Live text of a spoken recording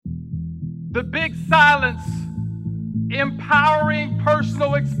The Big Silence, empowering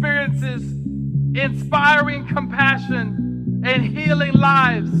personal experiences, inspiring compassion, and healing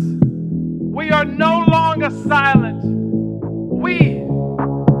lives. We are no longer silent. We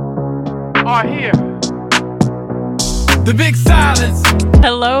are here. The Big Silence.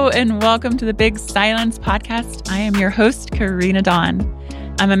 Hello and welcome to the Big Silence podcast. I am your host, Karina Dawn.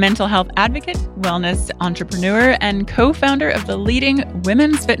 I'm a mental health advocate, wellness entrepreneur, and co-founder of the leading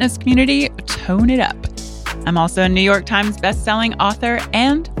women's fitness community, Tone It Up. I'm also a New York Times bestselling author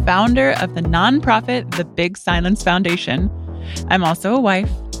and founder of the nonprofit, the Big Silence Foundation. I'm also a wife,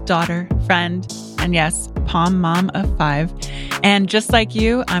 daughter, friend, and yes, Pom mom of 5. And just like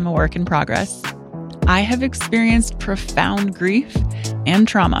you, I'm a work in progress. I have experienced profound grief and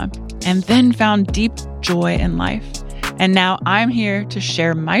trauma, and then found deep joy in life. And now I'm here to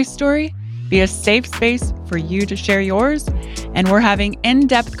share my story, be a safe space for you to share yours. And we're having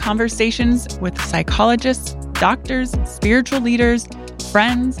in-depth conversations with psychologists, doctors, spiritual leaders,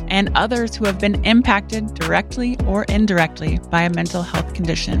 friends, and others who have been impacted directly or indirectly by a mental health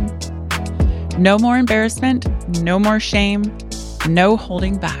condition. No more embarrassment, no more shame, no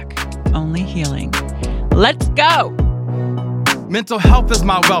holding back, only healing. Let's go! Mental health is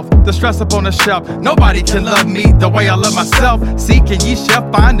my wealth, the stress up on the shelf. Nobody can love me the way I love myself. Seeking ye shall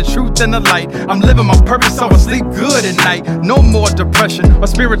find the truth and the light. I'm living my purpose so I sleep good at night. No more depression or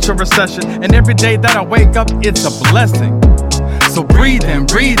spiritual recession. And every day that I wake up, it's a blessing. So breathe in,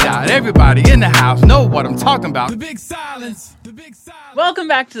 breathe out. Everybody in the house know what I'm talking about. The Big Silence. The Big Silence. Welcome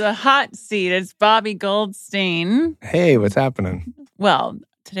back to the hot seat. It's Bobby Goldstein. Hey, what's happening? Well,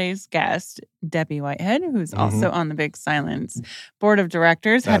 today's guest, Debbie Whitehead, who's also on the Big Silence Board of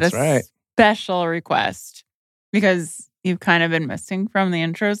Directors, had a special request because you've kind of been missing from the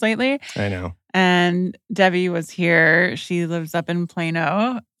intros lately. I know. And Debbie was here. She lives up in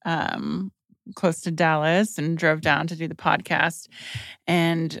Plano, close to Dallas, and drove down to do the podcast.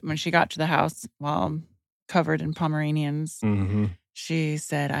 And when she got to the house, well, covered in Pomeranians, she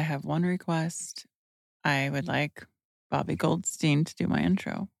said, I have one request. I would like Bobby Goldstein to do my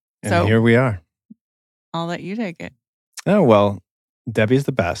intro. And so here we are. I'll let you take it. Oh, well, Debbie's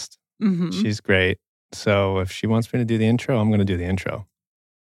the best. Mm-hmm. She's great. So if she wants me to do the intro, I'm going to do the intro.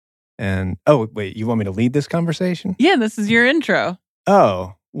 And, oh, wait, you want me to lead this conversation? Yeah, this is your intro.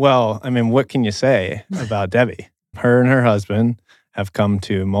 Oh, well, I mean, what can you say about Debbie? Her and her husband have come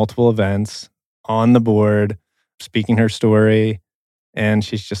to multiple events on the board, speaking her story, and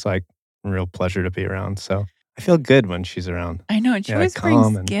she's just like a real pleasure to be around. So I feel good when she's around. I know, and she always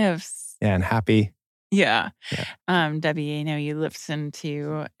brings gifts. Yeah, and happy. Yeah. Debbie, I know you listen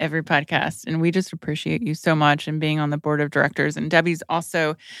to every podcast, and we just appreciate you so much and being on the board of directors. And Debbie's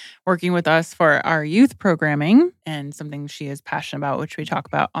also working with us for our youth programming and something she is passionate about, which we talk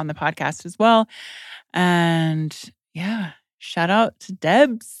about on the podcast as well. And yeah, shout out to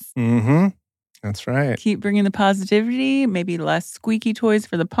Debs. Mm-hmm. That's right. Keep bringing the positivity, maybe less squeaky toys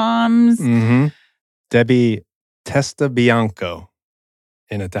for the palms. Mm-hmm. Debbie Testa Bianco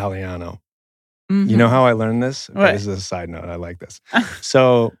in Italiano. You know how I learned this? What? This is a side note. I like this.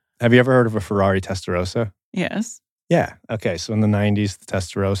 So, have you ever heard of a Ferrari Testarossa? Yes. Yeah. Okay. So in the 90s, the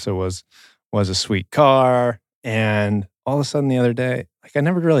Testarossa was a sweet car. And all of a sudden the other day, like I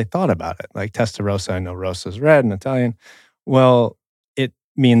never really thought about it. Like Testarossa, I know Rossa's red in Italian. Well, it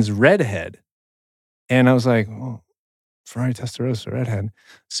means redhead. And I was like, well, Ferrari Testarossa, redhead.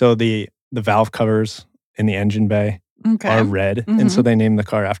 So the valve covers in the engine bay are red. And so they named the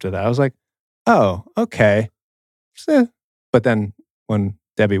car after that. I was like, oh, okay. But then when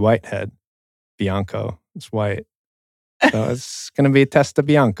Debbie Whitehead, Bianco, it's white. So it's going to be Testa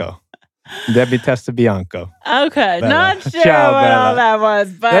Bianco. Debbie Testa Bianco. Okay. Bella. Not sure Ciao, what Bella. all that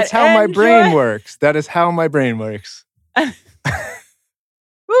was, but that's how my brain works. That is how my brain works.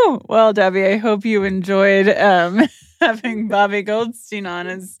 Woo. Well, Debbie, I hope you enjoyed having Bobby Goldstein on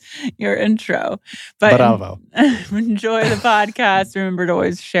as your intro. But Bravo. Enjoy the podcast. Remember to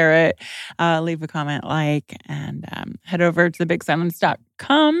always share it, leave a comment, and head over to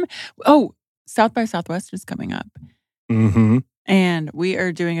thebigsilence.com. Oh, South by Southwest is coming up. Mm-hmm. And we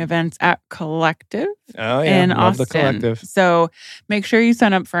are doing events at Collective in Austin. The Collective. So make sure you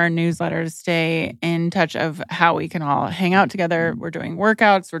sign up for our newsletter to stay in touch of how we can all hang out together. We're doing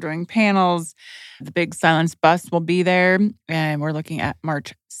workouts. We're doing panels. The Big Silence bus will be there. And we're looking at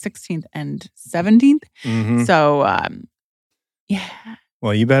March 16th and 17th. Mm-hmm. So, yeah.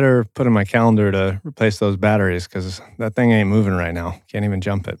 Well, you better put in my calendar to replace those batteries because that thing ain't moving right now. Can't even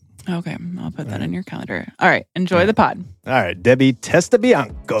jump it. Okay, I'll put that in your calendar. All right, enjoy the pod. All right, Debbie Testa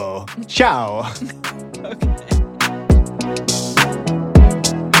Bianco. Ciao. Okay.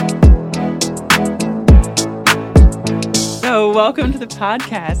 So welcome to the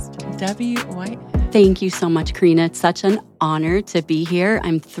podcast, Debbie Whitehead. Thank you so much, Karina. It's such an honor to be here.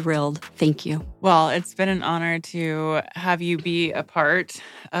 I'm thrilled. Thank you. Well, it's been an honor to have you be a part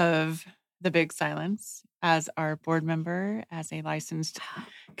of The Big Silence as our board member, as a licensed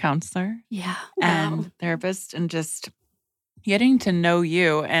counselor and therapist, and just getting to know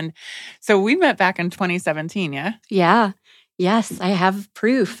you. And so we met back in 2017, yeah? Yeah. Yes, I have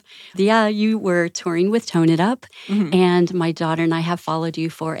proof. Yeah, you were touring with Tone It Up, and my daughter and I have followed you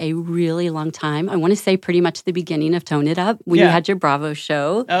for a really long time. I want to say pretty much the beginning of Tone It Up when you had your Bravo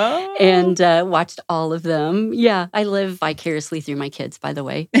show and watched all of them. Yeah, I live vicariously through my kids, by the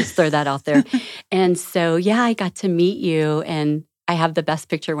way. Just throw that out there. And so, yeah, I got to meet you, and I have the best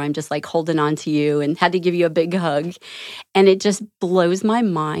picture where I'm just like holding on to you and had to give you a big hug. And it just blows my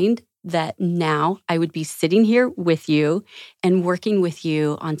mind that now I would be sitting here with you and working with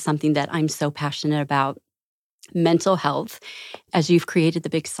you on something that I'm so passionate about, mental health, as you've created The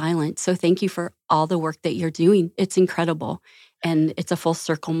Big Silence. So thank you for all the work that you're doing. It's incredible. And it's a full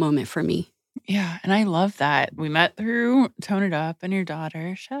circle moment for me. Yeah, and I love that. We met through Tone It Up and your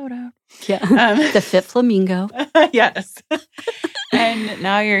daughter. Shout out. Yeah, the Fit Flamingo. Yes. And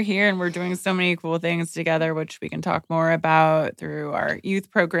now you're here and we're doing so many cool things together, which we can talk more about through our youth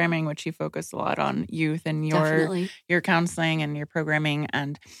programming, which you focus a lot on youth and your counseling and your programming.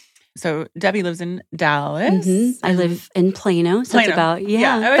 And so Debbie lives in Dallas. I live in Plano. So it's about,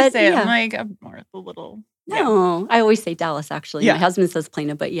 I always say I'm like, I'm more the little. No, I always say Dallas, actually. My husband says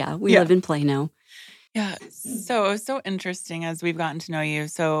Plano, but we live in Plano. Yeah. So it was so interesting as we've gotten to know you.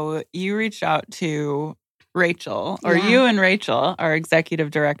 So you reached out to Rachel, or you and Rachel, our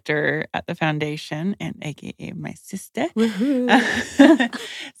executive director at the foundation, and AKA my sister,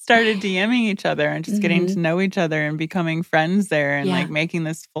 started DMing each other and just getting to know each other and becoming friends there and like making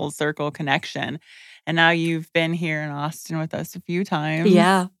this full circle connection. And now you've been here in Austin with us a few times.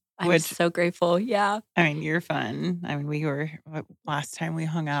 Yeah. I'm so grateful. Yeah. I mean, you're fun. I mean, last time we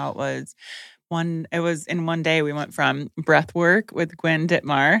hung out was in one day we went from breath work with Gwen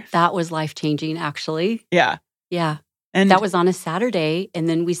Dittmar. That was life-changing, actually. Yeah. Yeah. And that was on a Saturday. And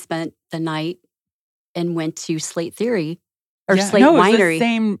then we spent the night and went to Slate Theory or Slate Winery. It was the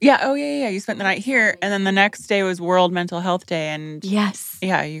same. Yeah. Oh, yeah. You spent the night here. And then the next day was World Mental Health Day. And yeah,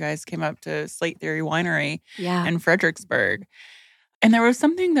 you guys came up to Slate Theory Winery in Fredericksburg. And there was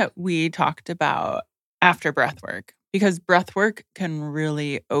something that we talked about after breathwork, because breathwork can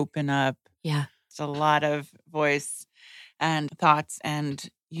really open up a lot of voice and thoughts. And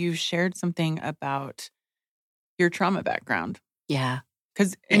you shared something about your trauma background. Yeah.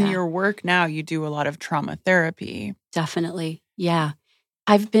 Because in your work now, you do a lot of trauma therapy. Definitely. Yeah.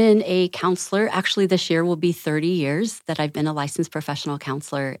 I've been a counselor. Actually, this year will be 30 years that I've been a licensed professional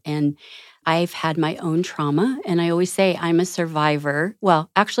counselor. And I've had my own trauma. And I always say I'm a survivor.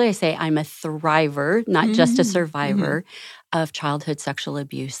 Well, actually, I say I'm a thriver, not just a survivor of childhood sexual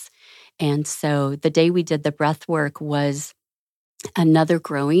abuse. And so the day we did the breath work was another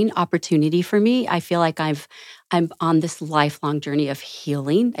growing opportunity for me. I feel like I'm on this lifelong journey of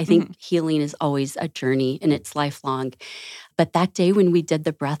healing. I think healing is always a journey and it's lifelong. But that day when we did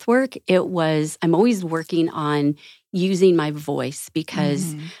the breath work, I'm always working on using my voice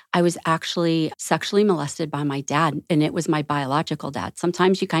because I was actually sexually molested by my dad, and it was my biological dad.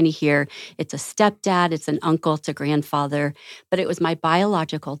 Sometimes you kind of hear it's a stepdad, it's an uncle, it's a grandfather, but it was my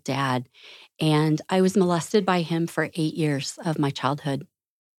biological dad. And I was molested by him for 8 years of my childhood.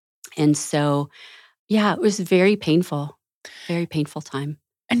 And so, it was very painful time.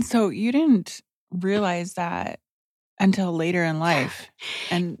 And so you didn't realize that until later in life.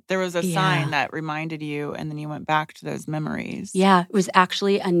 And there was a sign that reminded you, and then you went back to those memories. Yeah, it was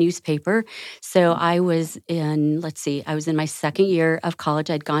actually a newspaper. So I was in my second year of college.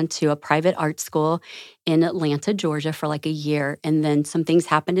 I'd gone to a private art school in Atlanta, Georgia for like a year. And then some things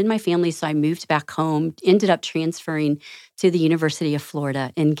happened in my family. So I moved back home, ended up transferring to the University of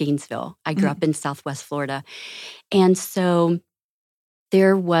Florida in Gainesville. I grew up in Southwest Florida. And so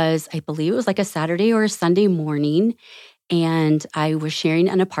there was, I believe it was like a Saturday or a Sunday morning, and I was sharing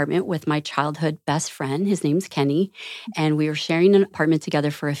an apartment with my childhood best friend. His name's Kenny, and we were sharing an apartment together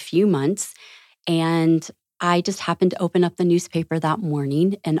for a few months. And I just happened to open up the newspaper that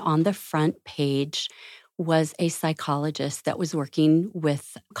morning, and on the front page was a psychologist that was working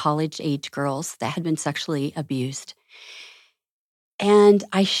with college-age girls that had been sexually abused. And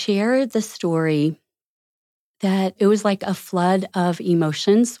I shared the story that it was like a flood of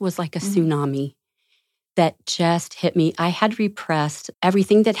emotions, was like a tsunami that just hit me. I had repressed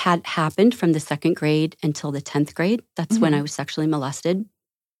everything that had happened from the 2nd grade until the 10th grade. That's when I was sexually molested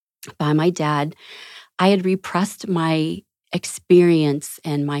by my dad. I had repressed my experience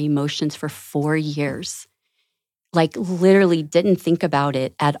and my emotions for 4 years. Like literally didn't think about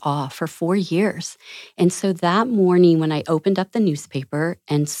it at all for 4 years. And so that morning when I opened up the newspaper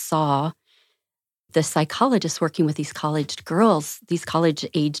and saw the psychologist working with these college-aged girls,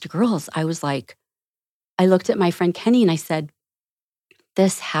 I was like, I looked at my friend Kenny and I said,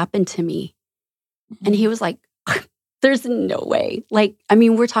 this happened to me. And he was like, there's no way. Like, I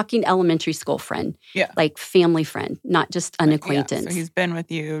mean, we're talking elementary school friend, like family friend, not just an acquaintance. So he's been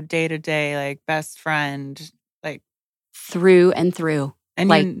with you day to day, like best friend, like through and through. And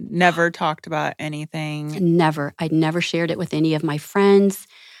like, you never talked about anything? Never. I'd never shared it with any of my friends,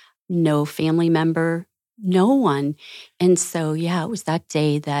 no family member, no one. And so, it was that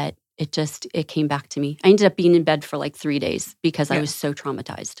day that it came back to me. I ended up being in bed for like 3 days because I was so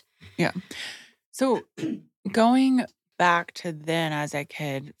traumatized. Yeah. So going back to then as a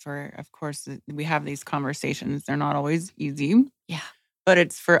kid, of course, we have these conversations. They're not always easy. Yeah. But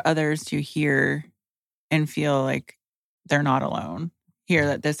it's for others to hear and feel like they're not alone, hear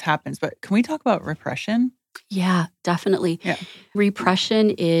that this happens. But can we talk about repression? Yeah, definitely. Yeah.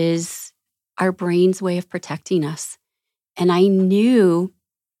 Repression is our brain's way of protecting us. And I knew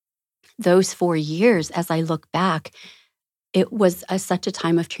those 4 years, as I look back, it was such a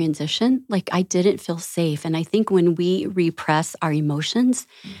time of transition. Like I didn't feel safe. And I think when we repress our emotions,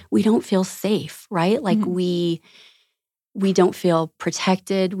 we don't feel safe, right? Like we don't feel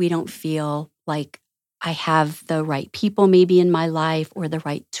protected. We don't feel like I have the right people maybe in my life or the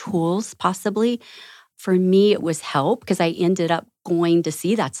right tools possibly. For me, it was help because I ended up going to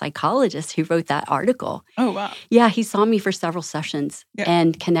see that psychologist who wrote that article. Oh, wow. Yeah, he saw me for several sessions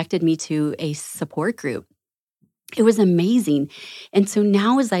and connected me to a support group. It was amazing. And so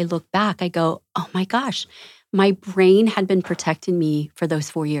now as I look back, I go, oh my gosh, my brain had been protecting me for those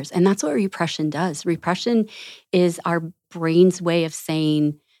 4 years. And that's what repression does. Repression is our brain's way of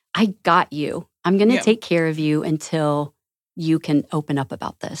saying, I got you. I'm going to take care of you until you can open up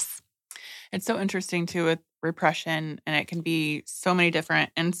about this. It's so interesting too with repression, and it can be so many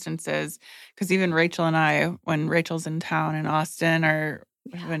different instances. Because even Rachel and I, when Rachel's in town in Austin or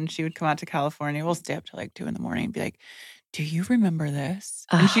when she would come out to California, we'll stay up till like 2 a.m. and be like, do you remember this?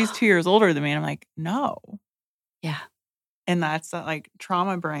 And she's 2 years older than me. And I'm like, no. Yeah. And that's that like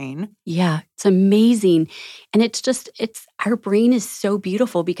trauma brain. Yeah, it's amazing. And it's our brain is so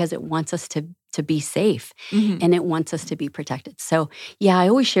beautiful because it wants us to be safe and it wants us to be protected. So yeah, I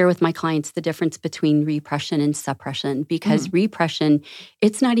always share with my clients the difference between repression and suppression because repression,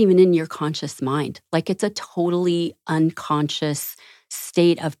 it's not even in your conscious mind. Like it's a totally unconscious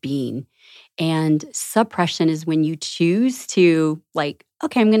state of being. And suppression is when you choose to like,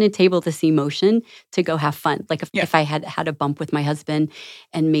 okay, I'm going to table this emotion to go have fun. Like if I had a bump with my husband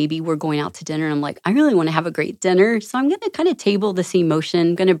and maybe we're going out to dinner and I'm like, I really want to have a great dinner. So I'm going to kind of table this emotion.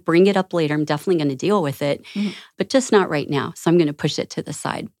 I'm going to bring it up later. I'm definitely going to deal with it, but just not right now. So I'm going to push it to the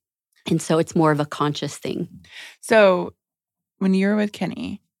side. And so it's more of a conscious thing. So when you were with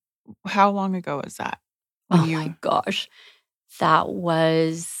Kenny, how long ago was that? My gosh. That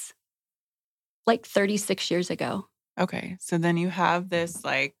was like 36 years ago. Okay. So then you have this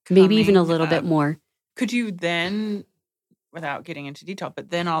like maybe even a little bit more. Could you then, without getting into detail, but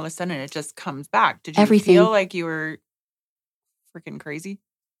then all of a sudden it just comes back. Did you feel like you were freaking crazy?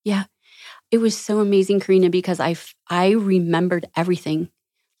 Yeah. It was so amazing, Karina, because I remembered everything.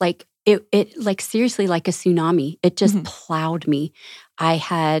 Like it like seriously like a tsunami. It just plowed me.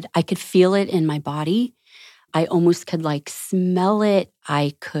 I could feel it in my body. I almost could like smell it.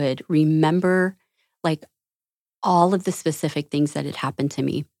 I could remember like all of the specific things that had happened to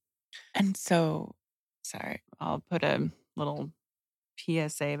me. And so, sorry, I'll put a little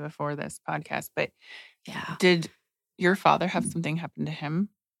PSA before this podcast, but did your father have something happen to him?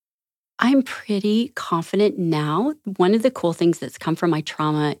 I'm pretty confident now. One of the cool things that's come from my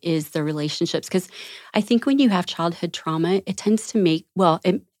trauma is the relationships. Because I think when you have childhood trauma, it tends to make,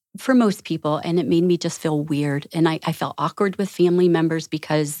 for most people, and it made me just feel weird. And I felt awkward with family members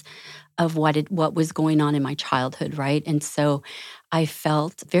because of what was going on in my childhood, right? And so I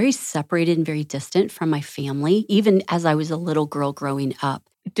felt very separated and very distant from my family, even as I was a little girl growing up.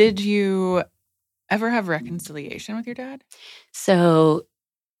 Did you ever have reconciliation with your dad? So,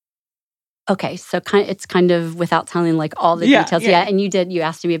 okay, so it's kind of without telling like all the details. Yeah, and you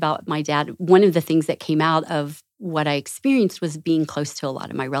asked me about my dad. One of the things that came out of what I experienced was being close to a lot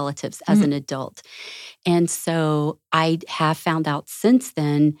of my relatives as an adult. And so I have found out since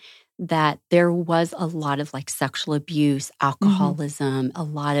then that there was a lot of like sexual abuse, alcoholism, a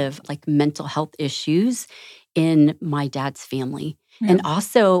lot of like mental health issues in my dad's family. And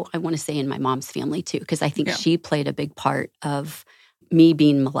also, I want to say in my mom's family too, because I think she played a big part of me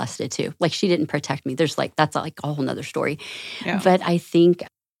being molested too. Like she didn't protect me. There's that's like a whole nother story. Yeah. But I think,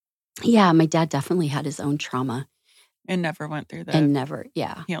 my dad definitely had his own trauma. And never went through the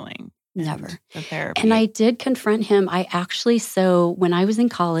healing. Never. The therapy. And I did confront him. So when I was in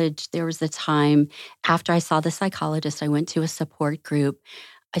college, there was a time after I saw the psychologist, I went to a support group.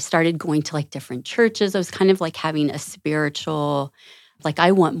 I started going to different churches. I was kind of having a spiritual,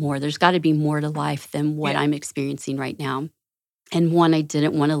 I want more. There's got to be more to life than what I'm experiencing right now. And one, I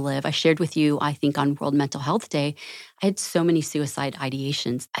didn't want to live. I shared with you, I think on World Mental Health Day, I had so many suicide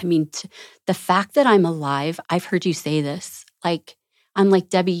ideations. I mean, the fact that I'm alive, I've heard you say this, I'm like,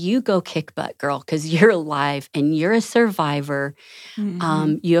 Debbie, you go kick butt, girl, because you're alive and you're a survivor.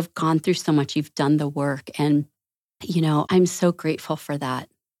 Mm-hmm. You have gone through so much. You've done the work. And, I'm so grateful for that.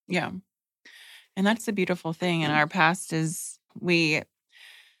 Yeah. And that's the beautiful thing in our past is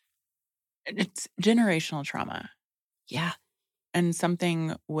it's generational trauma. Yeah. And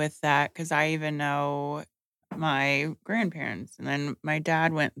something with that, because I even know my grandparents, and then my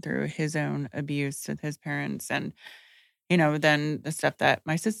dad went through his own abuse with his parents. And, then the stuff that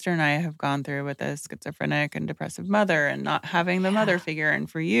my sister and I have gone through with a schizophrenic and depressive mother and not having the mother figure. And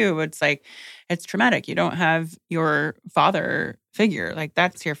for you, it's it's traumatic. You don't have your father figure.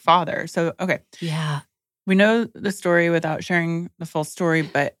 That's your father. So, okay. Yeah. We know the story without sharing the full story,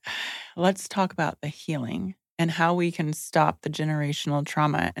 but let's talk about the healing and how we can stop the generational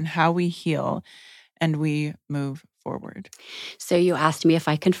trauma and how we heal and we move forward. So you asked me if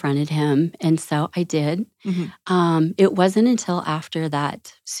I confronted him, and so I did. Mm-hmm. It wasn't until after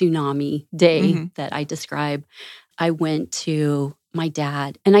that tsunami day that I describe, I went to my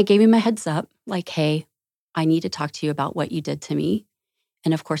dad and I gave him a heads up, hey, I need to talk to you about what you did to me.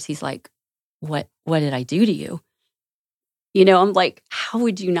 And of course, he's like, what did I do to you? I'm like, how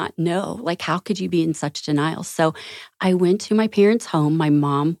would you not know? How could you be in such denial? So I went to my parents' home. My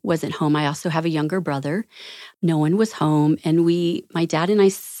mom wasn't home. I also have a younger brother. No one was home. And my dad and I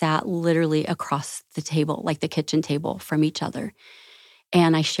sat literally across the table, the kitchen table from each other.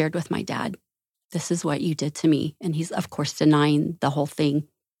 And I shared with my dad, this is what you did to me. And he's, of course, denying the whole thing.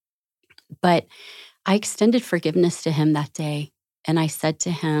 But I extended forgiveness to him that day. And I said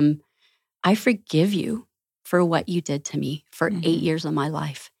to him, I forgive you for what you did to me for 8 years of my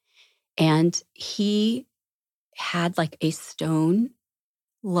life. And he had a stone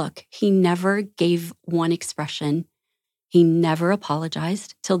look. He never gave one expression. He never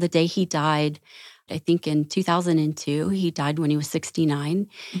apologized till the day he died. I think in 2002, he died when he was 69.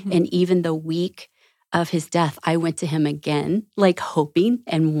 And even the week of his death, I went to him again, hoping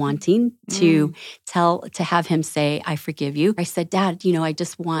and wanting to have him say, I forgive you. I said, Dad, I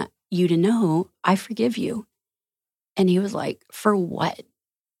just want you to know I forgive you. And he was like, for what?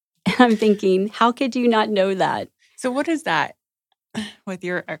 And I'm thinking, how could you not know that? So what is that with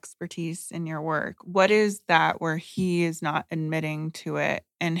your expertise in your work? What is that where he is not admitting to it?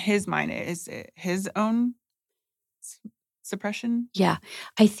 In his mind, is it his own suppression? Yeah.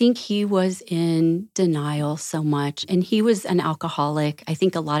 I think he was in denial so much. And he was an alcoholic. I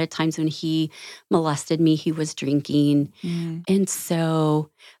think a lot of times when he molested me, he was drinking. And so,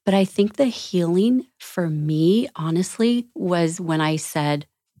 but I think the healing for me, honestly, was when I said,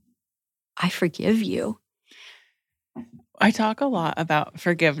 I forgive you. I talk a lot about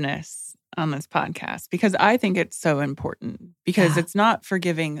forgiveness on this podcast because I think it's so important because it's not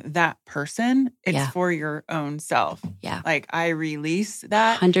forgiving that person. It's for your own self. Yeah. I release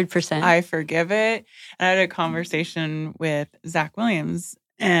that. 100%. I forgive it. And I had a conversation with Zach Williams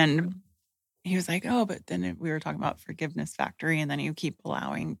and he was like, oh, but then we were talking about forgiveness factory and then you keep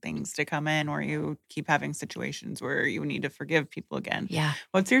allowing things to come in or you keep having situations where you need to forgive people again. Yeah.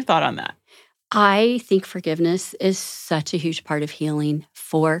 What's your thought on that? I think forgiveness is such a huge part of healing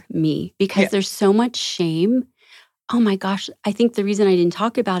for me because there's so much shame. Oh my gosh. I think the reason I didn't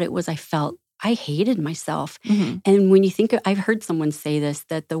talk about it was I hated myself. And when you think, I've heard someone say this,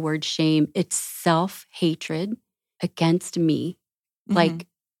 that the word shame, it's self-hatred against me. And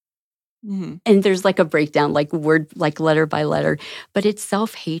there's a breakdown, word, letter by letter, but it's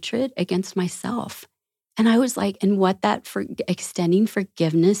self-hatred against myself. And I was and what that extending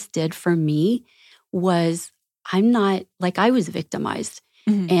forgiveness did for me was I'm not, I was victimized.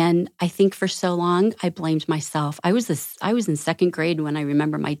 And I think for so long, I blamed myself. I was in second grade when I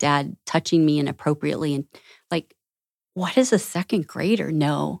remember my dad touching me inappropriately. And what does a second grader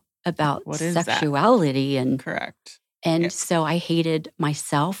know about sexuality? That? And correct. And so I hated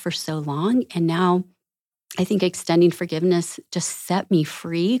myself for so long. And now I think extending forgiveness just set me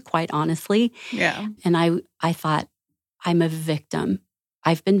free, quite honestly. Yeah. And I thought, I'm a victim.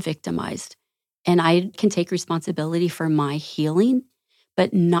 I've been victimized. And I can take responsibility for my healing,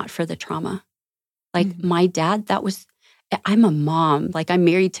 but not for the trauma. Like my dad, I'm a mom. Like I'm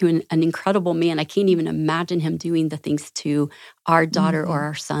married to an incredible man. I can't even imagine him doing the things to our daughter or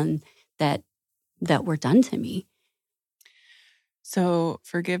our son that were done to me. So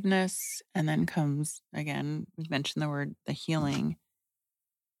forgiveness, and then comes, again, we've mentioned the healing.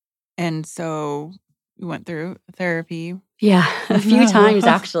 And so we went through therapy. Yeah, a few times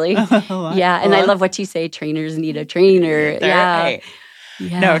actually. Yeah, and I love what you say, trainers need a trainer. Yeah.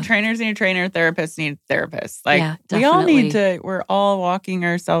 No, trainers need a trainer, therapists need therapists. Like we all need we're all walking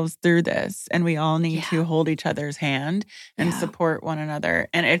ourselves through this, and we all need to hold each other's hand and support one another.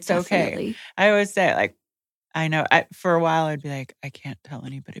 And it's okay. I always say, like, I know for a while I'd be like, I can't tell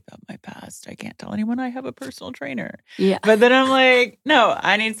anybody about my past. I can't tell anyone I have a personal trainer. Yeah. But then I'm like, no,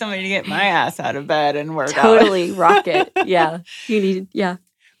 I need somebody to get my ass out of bed and work out. Totally rock it. Yeah. You need,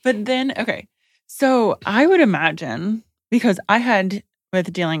 But then, okay. So I would imagine, because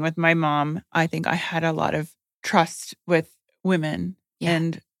with dealing with my mom, I think I had a lot of trust with women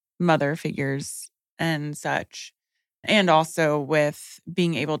and mother figures and such. And also with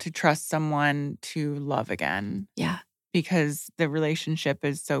being able to trust someone to love again. Yeah. Because the relationship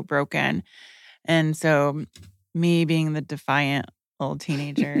is so broken. And so me being the defiant little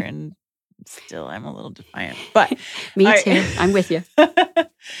teenager, and still I'm a little defiant. But me too. I'm with you.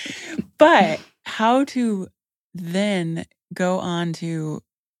 But how to then go on to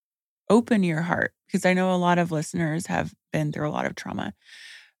open your heart? Because I know a lot of listeners have been through a lot of trauma.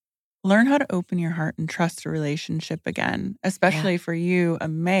 Learn how to open your heart and trust a relationship again, especially for you, a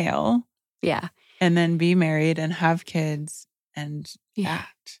male. Yeah. And then be married and have kids and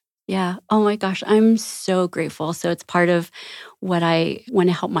act. Yeah. Oh my gosh. I'm so grateful. So it's part of what I want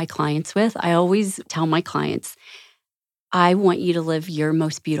to help my clients with. I always tell my clients, I want you to live your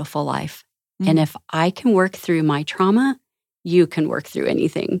most beautiful life. And if I can work through my trauma, you can work through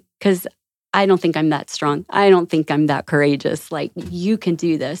anything. Because I don't think I'm that strong. I don't think I'm that courageous. Like, you can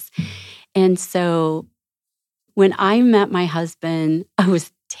do this. And so when I met my husband, I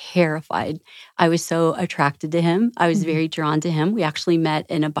was terrified. I was so attracted to him. I was very drawn to him. We actually met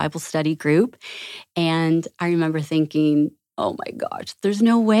in a Bible study group. And I remember thinking, oh my gosh, there's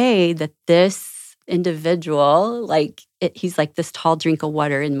no way that this individual, he's like this tall drink of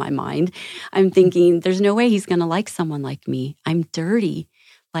water in my mind. I'm thinking, there's no way he's going to like someone like me. I'm dirty.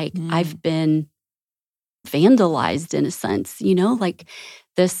 I've been vandalized in a sense,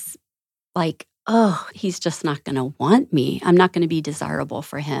 he's just not going to want me. I'm not going to be desirable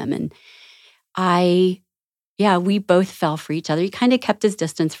for him. And we both fell for each other. He kind of kept his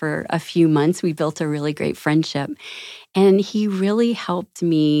distance for a few months. We built a really great friendship. And he really helped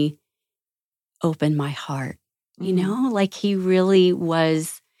me open my heart, he really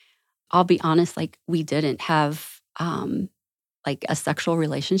was, I'll be honest, we didn't have a sexual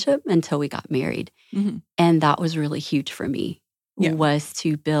relationship until we got married. And that was really huge for me, was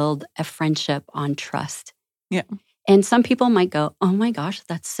to build a friendship on trust. Yeah. And some people might go, oh my gosh,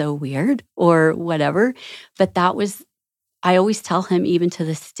 that's so weird or whatever. But I always tell him, even to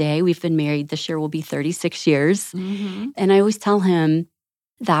this day, we've been married, this year will be 36 years. And I always tell him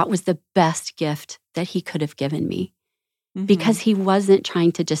that was the best gift that he could have given me, because he wasn't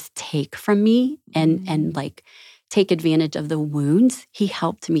trying to just take from me and take advantage of the wounds. He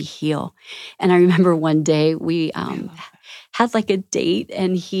helped me heal. And I remember one day we had a date,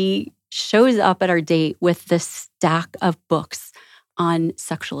 and he shows up at our date with this stack of books on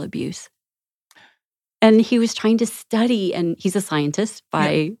sexual abuse. And he was trying to study, and he's a scientist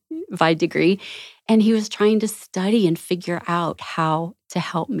by degree, and he was trying to study and figure out how to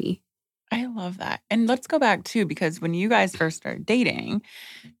help me. I love that. And let's go back too, because when you guys first started dating,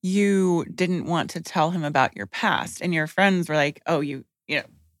 you didn't want to tell him about your past, and your friends were like, "Oh, people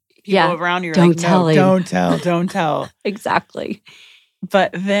around you are like, no, don't tell." Exactly.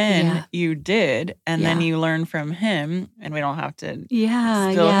 But then you did, and then you learned from him, and we don't have to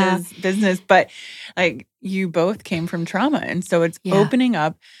spill his business, but you both came from trauma, and so it's opening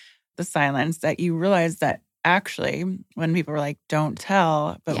up the silence that you realize that. Actually, when people were like, don't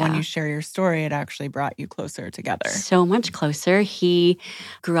tell, but when you share your story, it actually brought you closer together. So much closer. He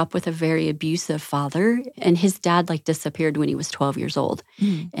grew up with a very abusive father, and his dad disappeared when he was 12 years old.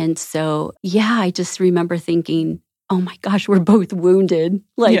 And so, I just remember thinking, oh my gosh, we're both wounded,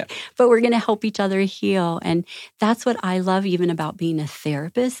 but we're going to help each other heal. And that's what I love even about being a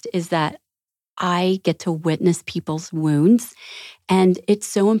therapist, is that I get to witness people's wounds. And it's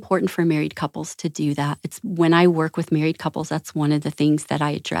so important for married couples to do that. It's when I work with married couples, that's one of the things that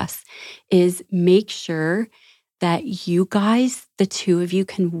I address, is make sure that you guys, the two of you,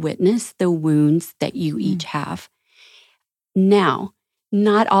 can witness the wounds that you each have. Now,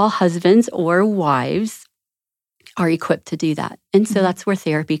 not all husbands or wives are equipped to do that. And so that's where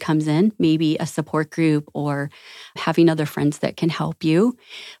therapy comes in, maybe a support group or having other friends that can help you.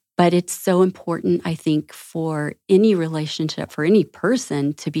 But it's so important, I think, for any relationship, for any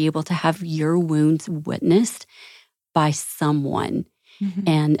person to be able to have your wounds witnessed by someone,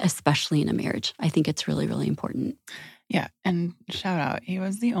 and especially in a marriage. I think it's really, really important. Yeah. And shout out, he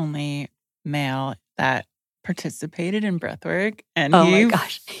was the only male that participated in breathwork, and he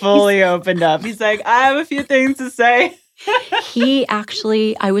fully opened up. He's like, I have a few things to say. He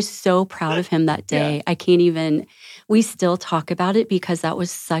actually, I was so proud of him that day. Yeah. I can't even, we still talk about it because that was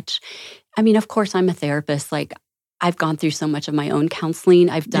such, I mean, of course, I'm a therapist. Like, I've gone through so much of my own counseling.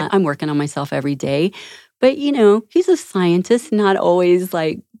 I'm working on myself every day. But, you know, he's a scientist, not always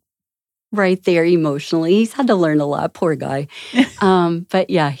like right there emotionally. He's had to learn a lot, poor guy. But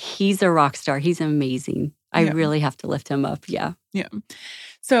yeah, he's a rock star. He's amazing. I really have to lift him up. Yeah. Yeah.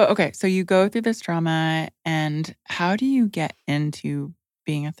 So, okay. So you go through this trauma, and how do you get into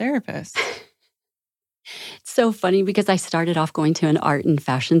being a therapist? It's so funny because I started off going to an art and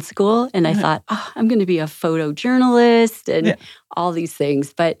fashion school, and I thought, I'm going to be a photojournalist and all these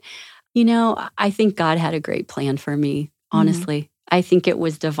things. But, you know, I think God had a great plan for me, honestly. I think it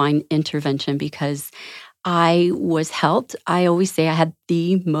was divine intervention because I was helped. I always say I had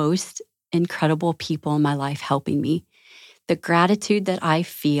the most incredible people in my life helping me. The gratitude that I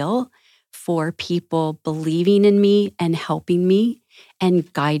feel for people believing in me and helping me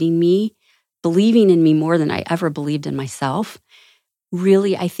and guiding me, believing in me more than I ever believed in myself,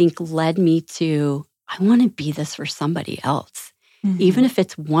 really, I think, led me to, I want to be this for somebody else. Even if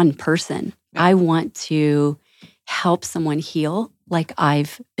it's one person, I want to help someone heal like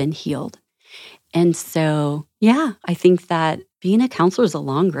I've been healed. And so, yeah, I think that being a counselor is a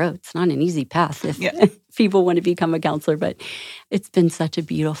long road. It's not an easy path if people want to become a counselor, but it's been such a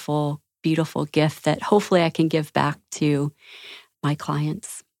beautiful, beautiful gift that hopefully I can give back to my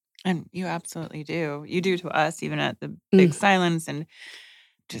clients. And you absolutely do. You do to us, even at the Big Silence, and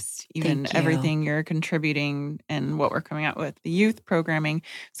just even everything you're contributing and what we're coming out with, the youth programming.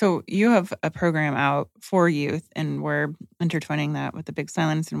 So you have a program out for youth, and we're intertwining that with the Big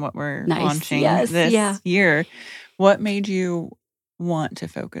Silence and what we're launching this year. What made you want to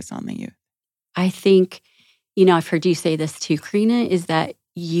focus on the youth? I think, you know, I've heard you say this too, Karina, is that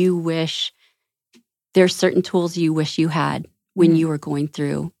you wish there's certain tools you wish you had when you were going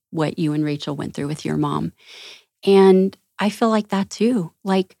through what you and Rachel went through with your mom. And I feel like that too.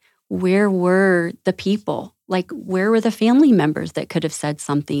 Like, where were the people? Like, where were the family members that could have said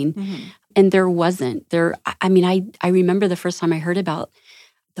something? And there wasn't. I mean, I remember the first time I heard about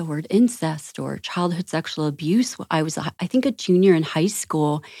the word incest or childhood sexual abuse. I was, I think, a junior in high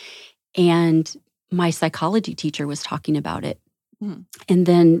school, and my psychology teacher was talking about it. And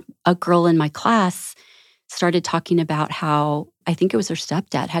then a girl in my class started talking about how, I think it was her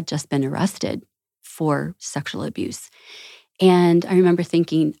stepdad had just been arrested for sexual abuse. And I remember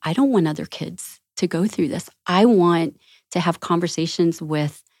thinking, I don't want other kids to go through this. I want to have conversations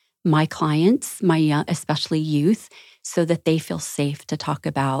with my clients, my young, especially youth, so that they feel safe to talk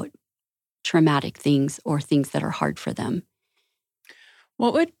about traumatic things or things that are hard for them.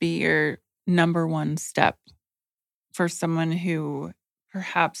 What would be your number one step for someone who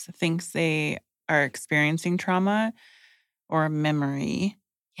perhaps thinks they are experiencing trauma or a memory?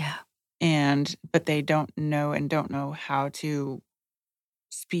 Yeah. But they don't know how to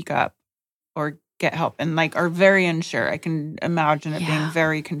speak up or get help, and like are very unsure. I can imagine it being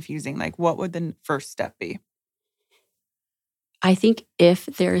very confusing. Like, what would the first step be? I think if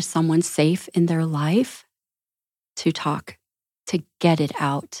there is someone safe in their life to talk, to get it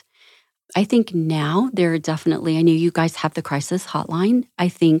out. I think now there are definitely, I know you guys have the crisis hotline. I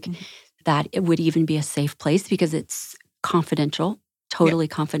think that it would even be a safe place because it's confidential, totally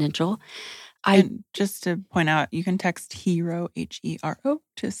confidential. And just to point out, you can text HERO, HERO,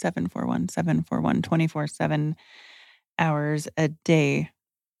 to 741-741 24/7 hours a day,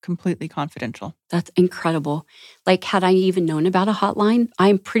 completely confidential. That's incredible. Like, had I even known about a hotline,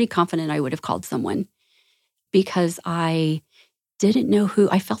 I'm pretty confident I would have called someone because I didn't know who.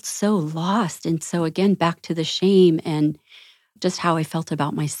 I felt so lost. And so again, back to the shame and just how I felt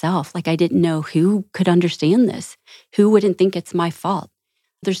about myself. Like, I didn't know who could understand this, who wouldn't think it's my fault.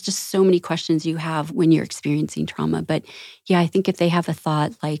 There's just so many questions you have when you're experiencing trauma. But yeah, I think if they have a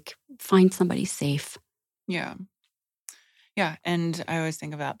thought, like, find somebody safe. Yeah. Yeah. And I always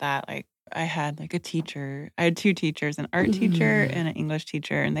think about that. Like, I had like a teacher. I had two teachers, an art teacher and an English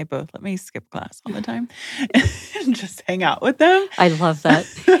teacher, and they both let me skip class all the time and just hang out with them. I love that.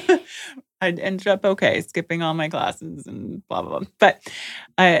 I ended up okay skipping all my classes and blah, blah, blah. But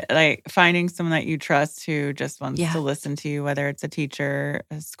I like finding someone that you trust who just wants to listen to you, whether it's a teacher,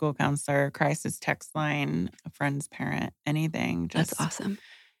 a school counselor, crisis text line, a friend's parent, anything. That's awesome.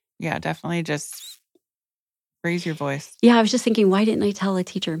 Yeah, definitely just raise your voice. Yeah, I was just thinking, why didn't I tell a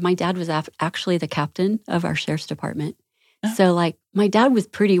teacher? My dad was actually the captain of our sheriff's department. Oh. So like my dad was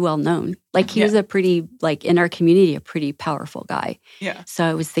pretty well known. Like he was a pretty, like in our community, a pretty powerful guy. Yeah. So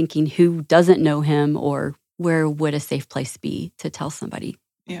I was thinking, who doesn't know him, or where would a safe place be to tell somebody?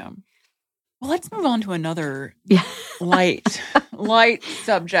 Yeah. Well, let's move on to another light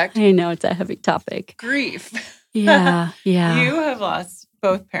subject. I know it's a heavy topic. Grief. Yeah. You have lost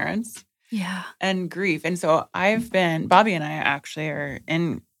both parents. Yeah. And grief. And so Bobby and I actually are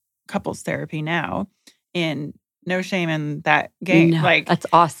in couples therapy now, in no shame in that game. No, like that's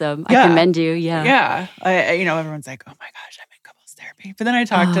awesome. I commend you. Yeah. Yeah. Everyone's like, oh my gosh, I'm in couples therapy. But then I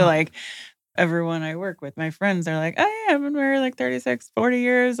talk to like everyone I work with, my friends are like, oh yeah, I've been married like 36, 40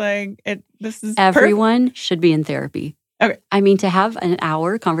 years. Like this is everyone perfect. Should be in therapy. Okay. I mean, to have an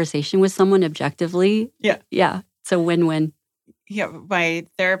hour conversation with someone objectively. Yeah. It's a win-win. Yeah, my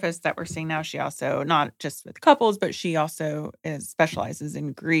therapist that we're seeing now, she also, not just with couples, but she also specializes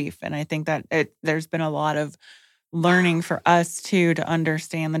in grief. And I think that there's been a lot of learning for us, too, to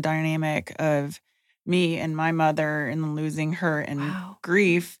understand the dynamic of me and my mother and losing her and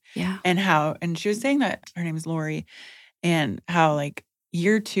grief. Yeah. And she was saying that her name is Lori, and how like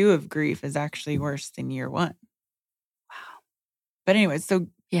year 2 of grief is actually worse than year 1. Wow. But anyway, so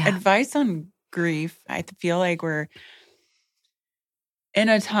advice on grief, I feel like we're in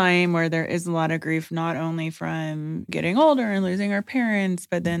a time where there is a lot of grief, not only from getting older and losing our parents,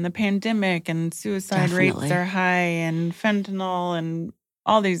 but then the pandemic and suicide rates are high, and fentanyl and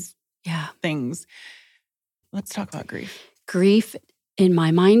all these things. Let's talk about grief. Grief, in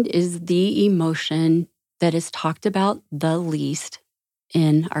my mind, is the emotion that is talked about the least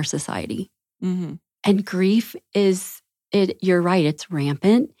in our society. Mm-hmm. And grief is, you're right, it's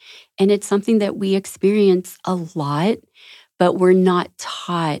rampant. And it's something that we experience a lot, but we're not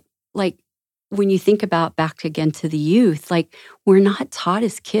taught. Like when you think about back again to the youth, like we're not taught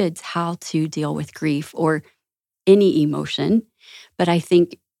as kids how to deal with grief or any emotion. But I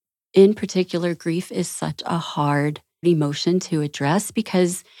think in particular, grief is such a hard emotion to address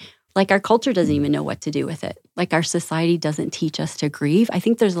because like our culture doesn't even know what to do with it. Like our society doesn't teach us to grieve. I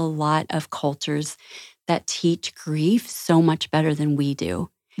think there's a lot of cultures that teach grief so much better than we do.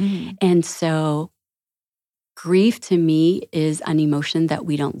 Mm-hmm. And so grief to me is an emotion that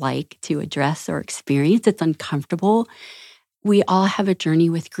we don't like to address or experience. It's uncomfortable. We all have a journey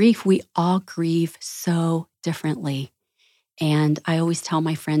with grief. We all grieve so differently. And I always tell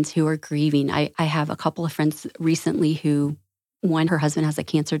my friends who are grieving, I have a couple of friends recently who, one, her husband has a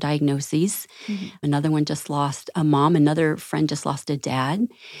cancer diagnosis. Mm-hmm. Another one just lost a mom. Another friend just lost a dad.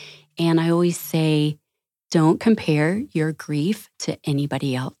 And I always say, don't compare your grief to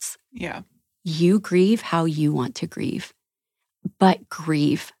anybody else. Yeah. You grieve how you want to grieve, but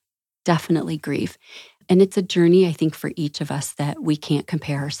grieve, definitely grieve. And it's a journey, I think, for each of us that we can't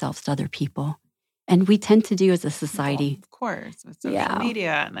compare ourselves to other people. And we tend to do as a society. Well, of course, with social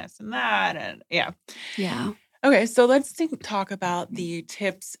media and this and that. And Yeah. Okay, so let's talk about the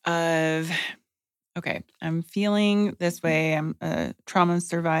tips of, okay, I'm feeling this way. I'm a trauma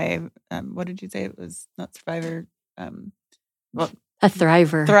survivor. What did you say? It was not survivor. A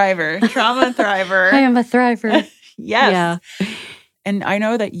thriver. Trauma thriver. I am a thriver. Yes. Yeah. And I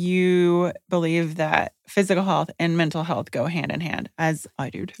know that you believe that physical health and mental health go hand in hand, as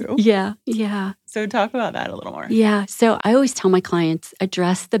I do too. Yeah. So talk about that a little more. Yeah. So I always tell my clients,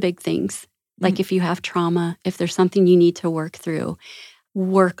 address the big things. Like if you have trauma, if there's something you need to work through,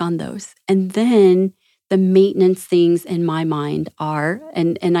 work on those. And then the maintenance things in my mind are,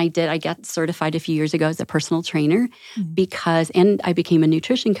 and I got certified a few years ago as a personal trainer and I became a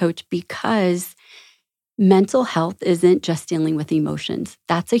nutrition coach because mental health isn't just dealing with emotions.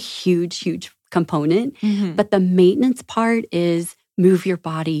 That's a huge, huge component. Mm-hmm. But the maintenance part is move your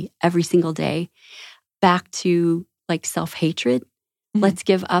body every single day back to like self-hatred. Mm-hmm. Let's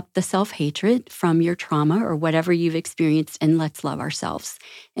give up the self-hatred from your trauma or whatever you've experienced, and let's love ourselves.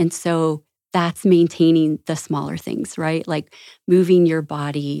 And so that's maintaining the smaller things, right? Like moving your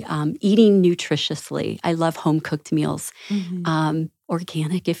body, eating nutritiously. I love home-cooked meals,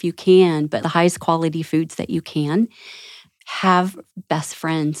 organic if you can, but the highest quality foods that you can. have best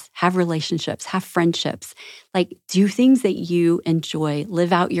friends, have relationships, have friendships, like do things that you enjoy,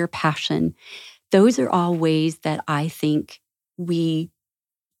 live out your passion. Those are all ways that I think we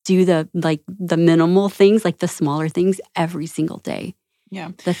do the minimal things, like the smaller things every single day.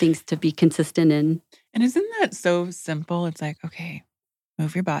 Yeah. The things to be consistent in. And isn't that so simple? It's like, okay,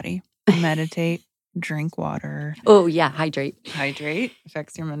 move your body, meditate, drink water. Oh, yeah, hydrate. Hydrate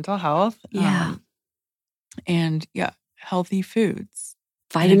affects your mental health. Yeah. And healthy foods.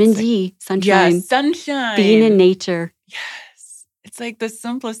 Vitamin D, sunshine. Yes, sunshine. Being in nature. Yes. It's like the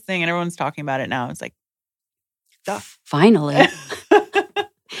simplest thing, and everyone's talking about it now. It's like, stuff. Finally.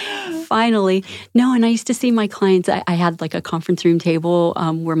 Finally. No, and I used to see my clients, I had like a conference room table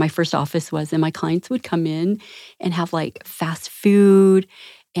where my first office was, and my clients would come in and have like fast food,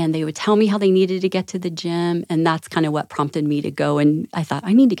 and they would tell me how they needed to get to the gym, and that's kind of what prompted me to go. And I thought,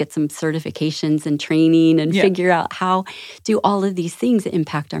 I need to get some certifications and training and figure out how do all of these things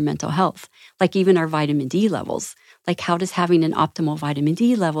impact our mental health, like even our vitamin D levels. Like how does having an optimal vitamin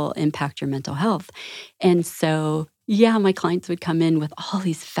D level impact your mental health? And so my clients would come in with all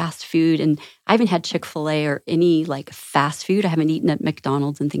these fast food, and I haven't had Chick-fil-A or any like fast food. I haven't eaten at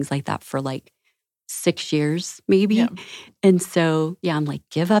McDonald's and things like that for like 6 years maybe. Yeah. And so, I'm like,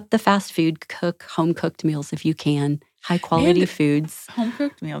 give up the fast food, cook home-cooked meals if you can, high-quality foods.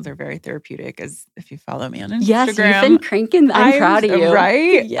 Home-cooked meals are very therapeutic, as if you follow me on Instagram. Yes, you've been cranking. I'm proud of you.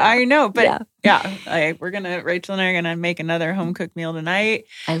 Right? Yeah. I know. But Rachel and I are going to make another home-cooked meal tonight.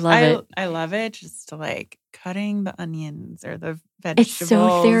 I love it. I love it. Just to like cutting the onions or the vegetables. It's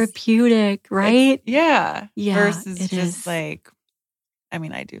so therapeutic, right? Yeah. Versus just like, I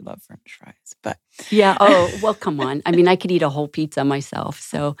mean, I do love French fries, but. Yeah. Oh, well, come on. I mean, I could eat a whole pizza myself.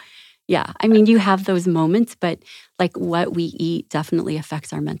 So, yeah. I mean, you have those moments, but like what we eat definitely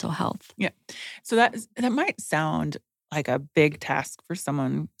affects our mental health. Yeah. So that might sound like a big task for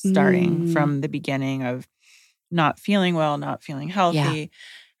someone starting from the beginning of not feeling well, not feeling healthy.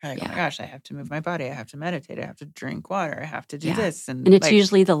 Yeah. Like, oh my gosh, I have to move my body. I have to meditate. I have to drink water. I have to do this. And it's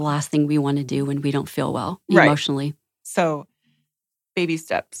usually the last thing we want to do when we don't feel well emotionally. So baby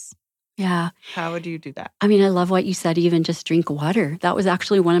steps. Yeah. How would you do that? I mean, I love what you said, even just drink water. That was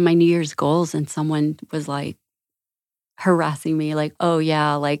actually one of my New Year's goals. And someone was like harassing me like, oh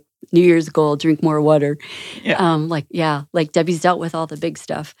yeah, like New Year's goal, drink more water. Yeah. Like Debbie's dealt with all the big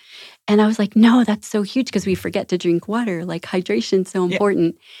stuff. And I was like, no, that's so huge because we forget to drink water. Like hydration's so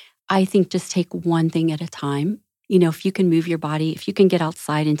important. Yeah. I think just take one thing at a time. You know, if you can move your body, if you can get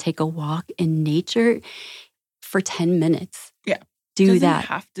outside and take a walk in nature for 10 minutes. Yeah. Do that. It doesn't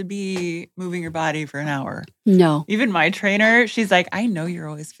have to be moving your body for an hour. No. Even my trainer, she's like, I know you're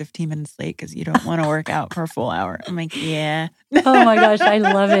always 15 minutes late because you don't want to work out for a full hour. I'm like, yeah. Oh my gosh, I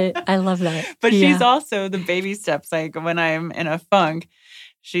love it. I love that. But she's also the baby steps. Like when I'm in a funk,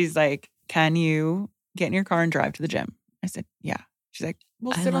 she's like, can you get in your car and drive to the gym? I said, yeah. She's like,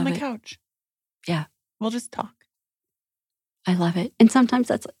 we'll sit on the couch. Yeah. We'll just talk. I love it. And sometimes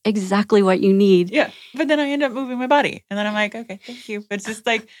that's exactly what you need. Yeah. But then I end up moving my body. And then I'm like, okay, thank you. But it's just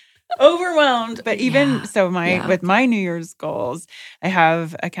like overwhelmed. But even with my New Year's goals, I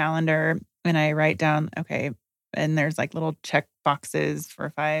have a calendar and I write down, okay, and there's like little check boxes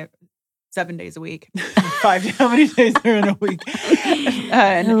for 7 days a week. How many days are in a week?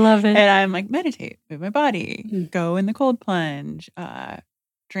 I love it. And I'm like, meditate, move my body, go in the cold plunge,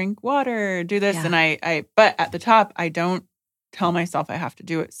 drink water, do this. Yeah. And but at the top, I don't tell myself I have to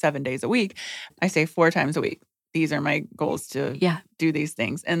do it 7 days a week. I say 4 times a week. These are my goals to do these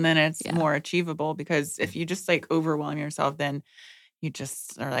things. And then it's more achievable because if you just like overwhelm yourself, then you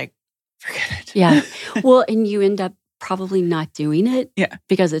just are like, forget it. Yeah. Well, and you end up probably not doing it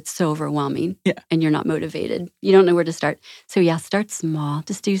because it's so overwhelming and you're not motivated. You don't know where to start. So start small.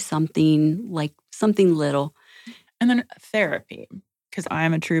 Just do something little. And then therapy, because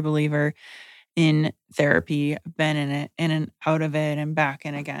I'm a true believer in therapy. I've been in it, in and out of it, and back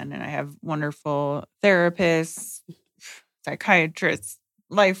in again. And I have wonderful therapists, psychiatrists,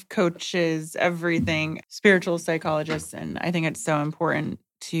 life coaches, everything, spiritual psychologists. And I think it's so important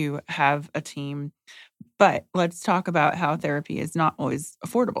to have a team. But let's talk about how therapy is not always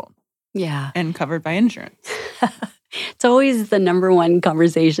affordable. Yeah. And covered by insurance. It's always the number one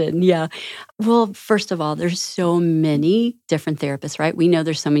conversation. Yeah. Well, first of all, there's so many different therapists, right? We know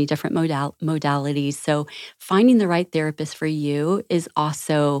there's so many different modalities. So finding the right therapist for you is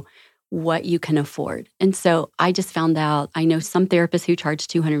also what you can afford. And so I just found out, I know some therapists who charge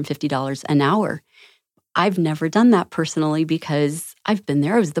 $250 an hour. I've never done that personally because I've been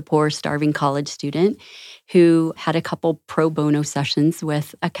there. I was the poor, starving college student who had a couple pro bono sessions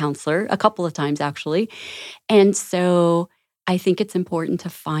with a counselor, a couple of times actually. And so I think it's important to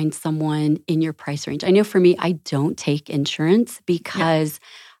find someone in your price range. I know for me, I don't take insurance because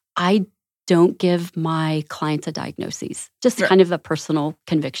I don't give my clients a diagnosis. Just kind of a personal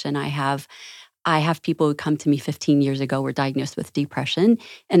conviction I have. I have people who come to me 15 years ago were diagnosed with depression.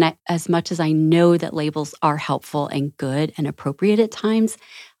 And as much as I know that labels are helpful and good and appropriate at times,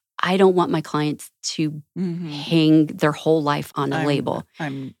 I don't want my clients to hang their whole life on a label.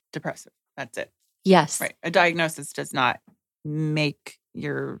 I'm depressive. That's it. Yes. Right. A diagnosis does not make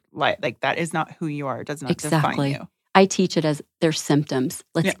your life, like that is not who you are. It does not define you. I teach it as their symptoms.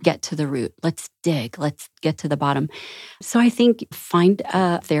 Let's get to the root. Let's dig. Let's get to the bottom. So I think find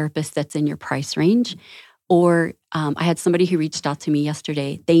a therapist that's in your price range. Or I had somebody who reached out to me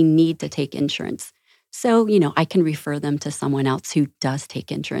yesterday. They need to take insurance. So, I can refer them to someone else who does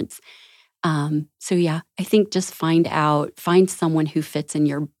take insurance. So I think just find someone who fits in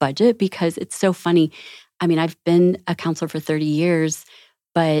your budget, because it's so funny. I mean, I've been a counselor for 30 years,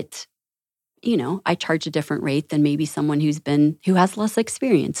 but I charge a different rate than maybe someone who has less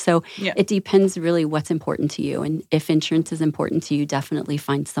experience. So it depends really what's important to you. And if insurance is important to you, definitely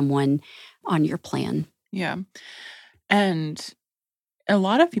find someone on your plan. Yeah. And a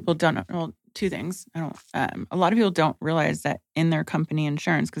lot of people don't, well, two things. A lot of people don't realize that in their company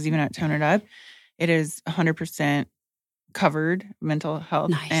insurance, because even at Tone It Up, it is 100% covered mental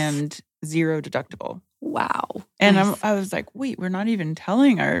health and zero deductible. Wow. And I was like, wait, we're not even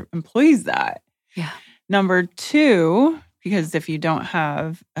telling our employees that. Yeah. Number two, because if you don't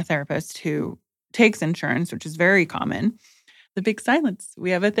have a therapist who takes insurance, which is very common, the big silence. We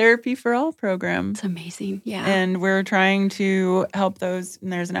have a Therapy for All program. It's amazing. Yeah. And we're trying to help those.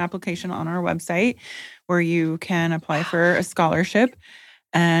 And there's an application on our website where you can apply for a scholarship.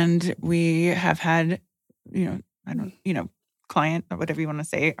 And we have had, client or whatever you want to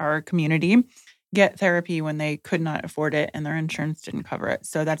say, our community get therapy when they could not afford it and their insurance didn't cover it.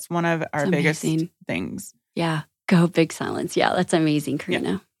 So that's one of our biggest things. Yeah. Go big silence. Yeah. That's amazing,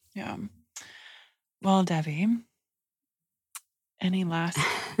 Karina. Yeah. Well, Debbie, any last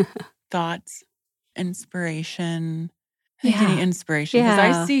thoughts, inspiration? Any inspiration? Because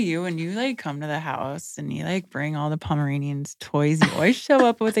I see you and you you the house and you bring all the Pomeranians toys. You always show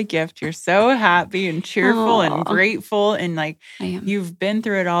up with a gift. You're so happy and cheerful and grateful. And you've been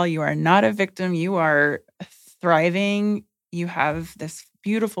through it all. You are not a victim. You are thriving. You have this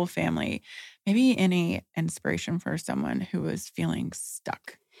beautiful family. Maybe any inspiration for someone who is feeling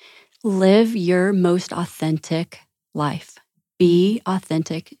stuck? Live your most authentic life. Be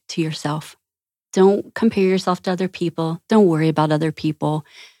authentic to yourself. Don't compare yourself to other people. Don't worry about other people.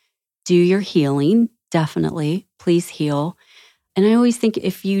 Do your healing, definitely. Please heal. And I always think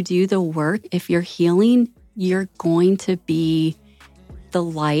if you do the work, if you're healing, you're going to be the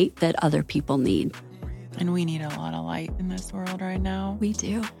light that other people need. And we need a lot of light in this world right now. We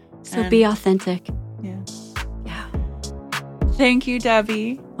do. So be authentic. Yeah. Yeah. Thank you,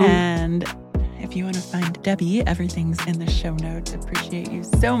 Debbie. And if you want to find Debbie, everything's in the show notes. Appreciate you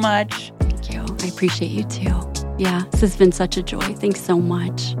so much. Thank you. I appreciate you too. Yeah, this has been such a joy. Thanks so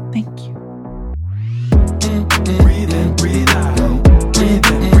much. Thank you. Breathe in, breathe out. Breathe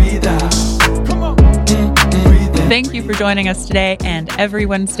in, breathe out. Come on. Breathe in. Thank you for joining us today and every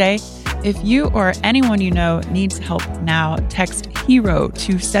Wednesday. If you or anyone you know needs help now, text HERO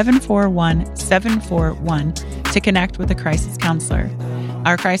to 741-741 to connect with a crisis counselor.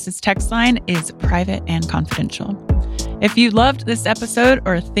 Our crisis text line is private and confidential. If you loved this episode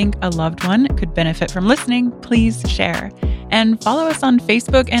or think a loved one could benefit from listening, please share. And follow us on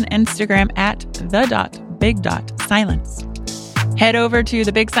Facebook and Instagram at the.big.silence. Head over to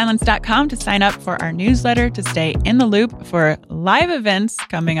thebigsilence.com to sign up for our newsletter to stay in the loop for live events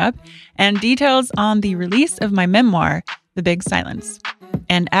coming up and details on the release of my memoir, The Big Silence.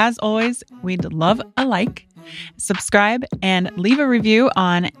 And as always, we'd love a like, subscribe, and leave a review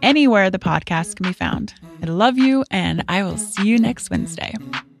on anywhere the podcast can be found. I love you, and I will see you next Wednesday.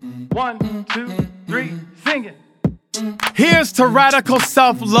 1, 2, 3, sing it. Here's to radical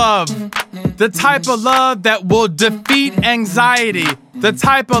self-love. The type of love that will defeat anxiety. The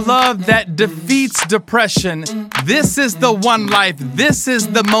type of love that defeats depression. This is the one life. This is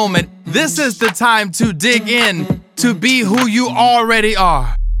the moment. This is the time to dig in, to be who you already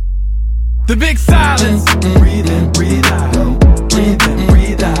are. The big silence. Breathe in, breathe out. Breathe in,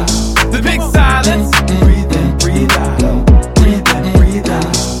 breathe out. The big silence. Breathe in, breathe out. Breathe in, breathe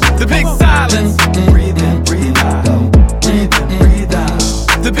out. The big silence. Breathe in, breathe out. Breathe in, breathe out.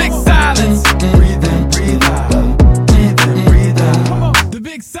 The big silence. Breathe in,